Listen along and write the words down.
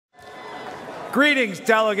Greetings,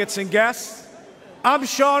 delegates and guests. I'm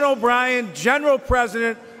Sean O'Brien, General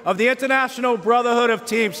President of the International Brotherhood of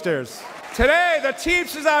Teamsters. Today, the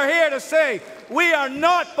Teamsters are here to say we are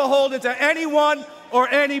not beholden to anyone or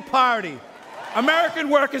any party. American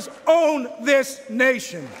workers own this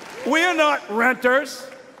nation. We are not renters.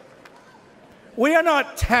 We are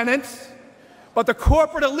not tenants. But the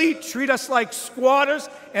corporate elite treat us like squatters,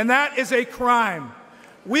 and that is a crime.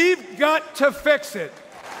 We've got to fix it.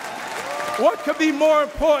 What could be more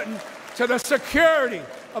important to the security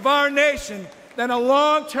of our nation than a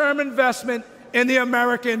long-term investment in the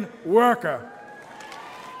American worker?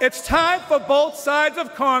 It's time for both sides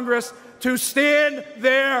of Congress to stand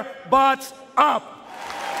their butts up.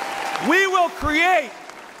 We will create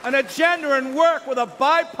an agenda and work with a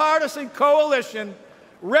bipartisan coalition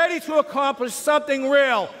ready to accomplish something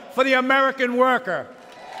real for the American worker.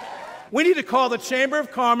 We need to call the Chamber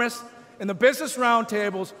of Commerce and the business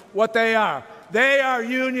roundtables what they are. They are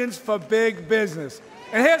unions for big business.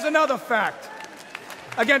 And here's another fact.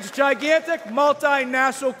 Against gigantic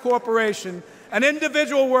multinational corporation, an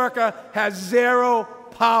individual worker has zero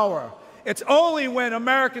power. It's only when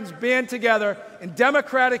Americans band together in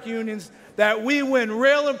democratic unions that we win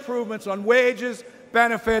real improvements on wages,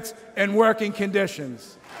 benefits, and working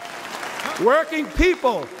conditions. Working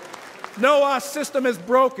people know our system is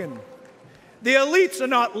broken. The elites are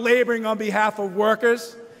not laboring on behalf of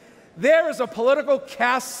workers. There is a political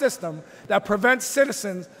caste system that prevents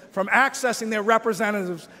citizens from accessing their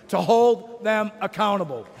representatives to hold them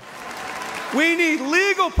accountable. We need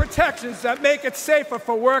legal protections that make it safer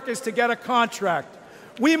for workers to get a contract.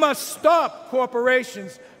 We must stop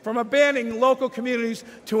corporations from abandoning local communities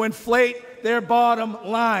to inflate their bottom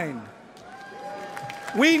line.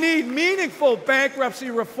 We need meaningful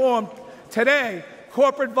bankruptcy reform. Today,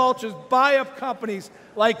 corporate vultures buy up companies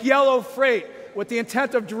like Yellow Freight with the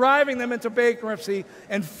intent of driving them into bankruptcy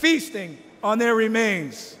and feasting on their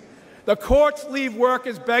remains. The courts leave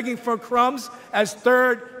workers begging for crumbs as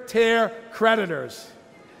third-tier creditors.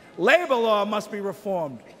 Labor law must be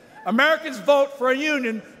reformed. Americans vote for a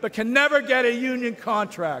union but can never get a union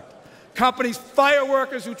contract. Companies fire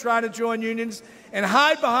workers who try to join unions and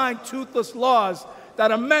hide behind toothless laws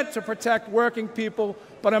that are meant to protect working people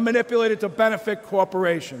but are manipulated to benefit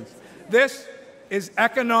corporations. This is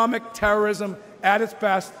economic terrorism at its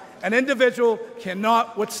best. An individual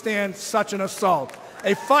cannot withstand such an assault.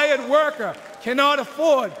 A fired worker cannot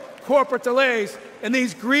afford corporate delays, and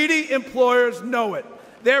these greedy employers know it.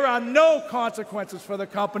 There are no consequences for the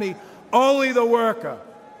company, only the worker.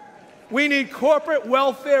 We need corporate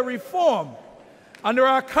welfare reform. Under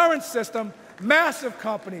our current system, massive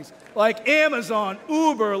companies like Amazon,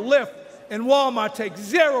 Uber, Lyft, and Walmart take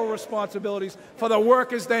zero responsibilities for the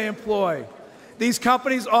workers they employ. These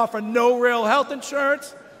companies offer no real health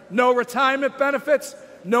insurance, no retirement benefits,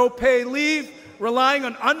 no paid leave, relying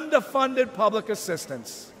on underfunded public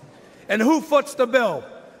assistance. And who foots the bill?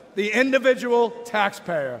 The individual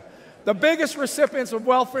taxpayer. The biggest recipients of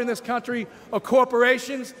welfare in this country are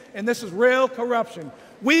corporations, and this is real corruption.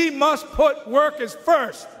 We must put workers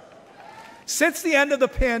first. Since the end of the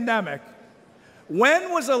pandemic,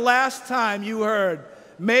 when was the last time you heard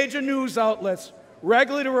major news outlets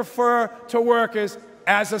regularly refer to workers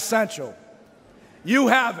as essential? You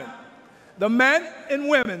haven't. The men and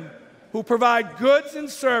women who provide goods and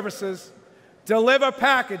services, deliver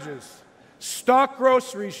packages, stock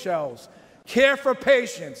grocery shelves, care for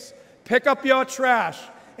patients, pick up your trash,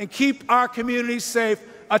 and keep our communities safe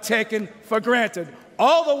are taken for granted.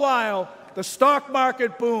 All the while, the stock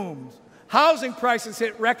market booms, housing prices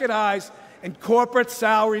hit record highs, and corporate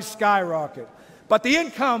salaries skyrocket. But the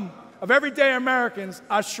income of everyday Americans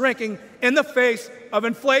are shrinking in the face of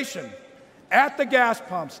inflation. At the gas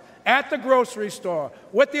pumps, at the grocery store,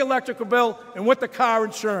 with the electrical bill, and with the car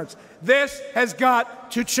insurance. This has got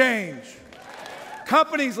to change.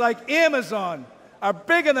 Companies like Amazon are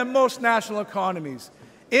bigger than most national economies.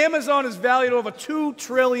 Amazon is valued over $2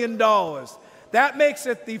 trillion. That makes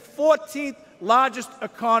it the 14th largest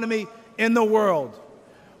economy in the world.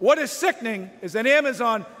 What is sickening is that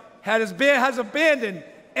Amazon has abandoned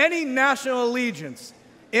any national allegiance.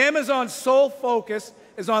 Amazon's sole focus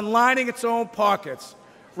is on lining its own pockets.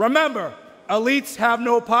 Remember, elites have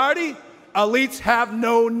no party, elites have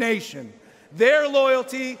no nation. Their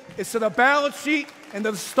loyalty is to the balance sheet and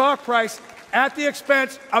to the stock price at the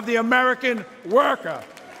expense of the American worker.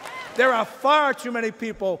 There are far too many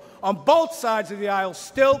people on both sides of the aisle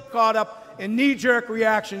still caught up in knee-jerk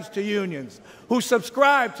reactions to unions, who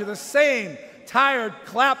subscribe to the same tired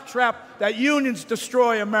claptrap that unions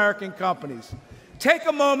destroy American companies. Take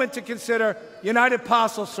a moment to consider United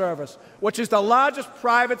Parcel Service, which is the largest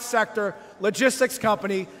private sector logistics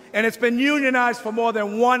company, and it's been unionized for more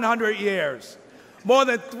than 100 years. More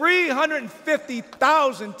than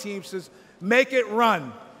 350,000 Teamsters make it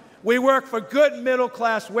run. We work for good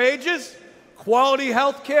middle-class wages, quality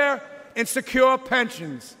health care, and secure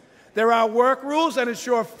pensions. There are work rules that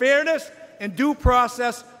ensure fairness and due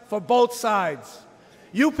process for both sides.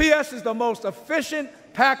 UPS is the most efficient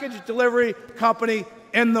package delivery company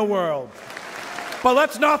in the world. But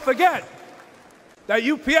let's not forget that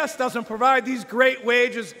UPS doesn't provide these great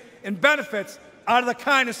wages and benefits out of the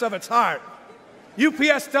kindness of its heart.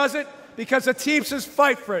 UPS does it because the Teamsters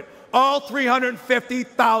fight for it, all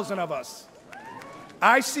 350,000 of us.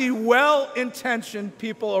 I see well-intentioned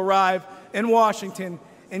people arrive in Washington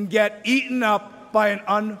and get eaten up by an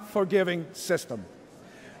unforgiving system.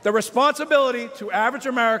 The responsibility to average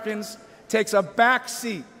Americans takes a back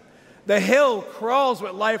seat. The hill crawls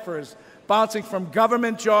with lifers, bouncing from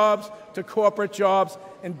government jobs to corporate jobs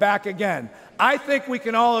and back again. I think we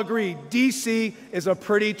can all agree D.C. is a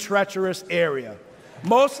pretty treacherous area.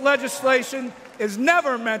 Most legislation is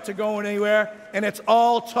never meant to go anywhere, and it's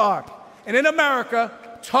all talk. And in America,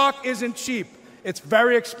 talk isn't cheap. It's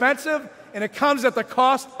very expensive, and it comes at the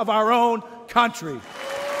cost of our own country.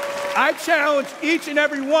 I challenge each and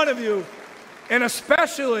every one of you, and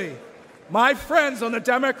especially my friends on the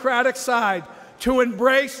Democratic side, to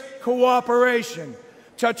embrace cooperation,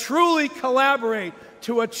 to truly collaborate,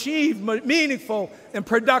 to achieve meaningful and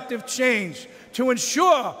productive change, to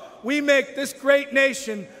ensure we make this great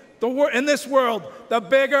nation in this world the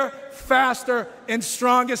bigger, faster, and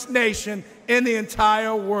strongest nation in the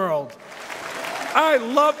entire world. I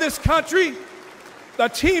love this country. The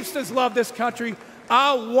Teamsters love this country.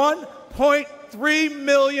 Our 1.3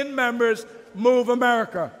 million members move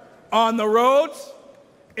America on the roads,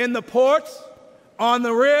 in the ports, on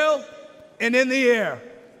the rail, and in the air.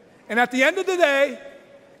 And at the end of the day,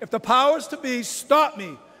 if the powers to be stop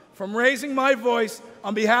me from raising my voice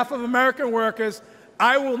on behalf of American workers,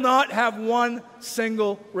 I will not have one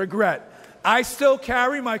single regret. I still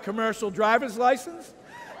carry my commercial driver's license.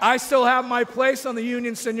 I still have my place on the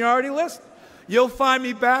union seniority list. You'll find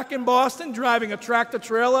me back in Boston driving a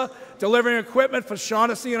tractor-trailer, delivering equipment for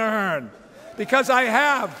Shaughnessy and Ahern, because I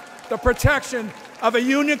have the protection of a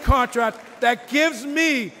union contract that gives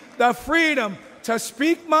me the freedom to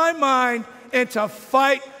speak my mind and to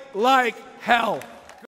fight like hell.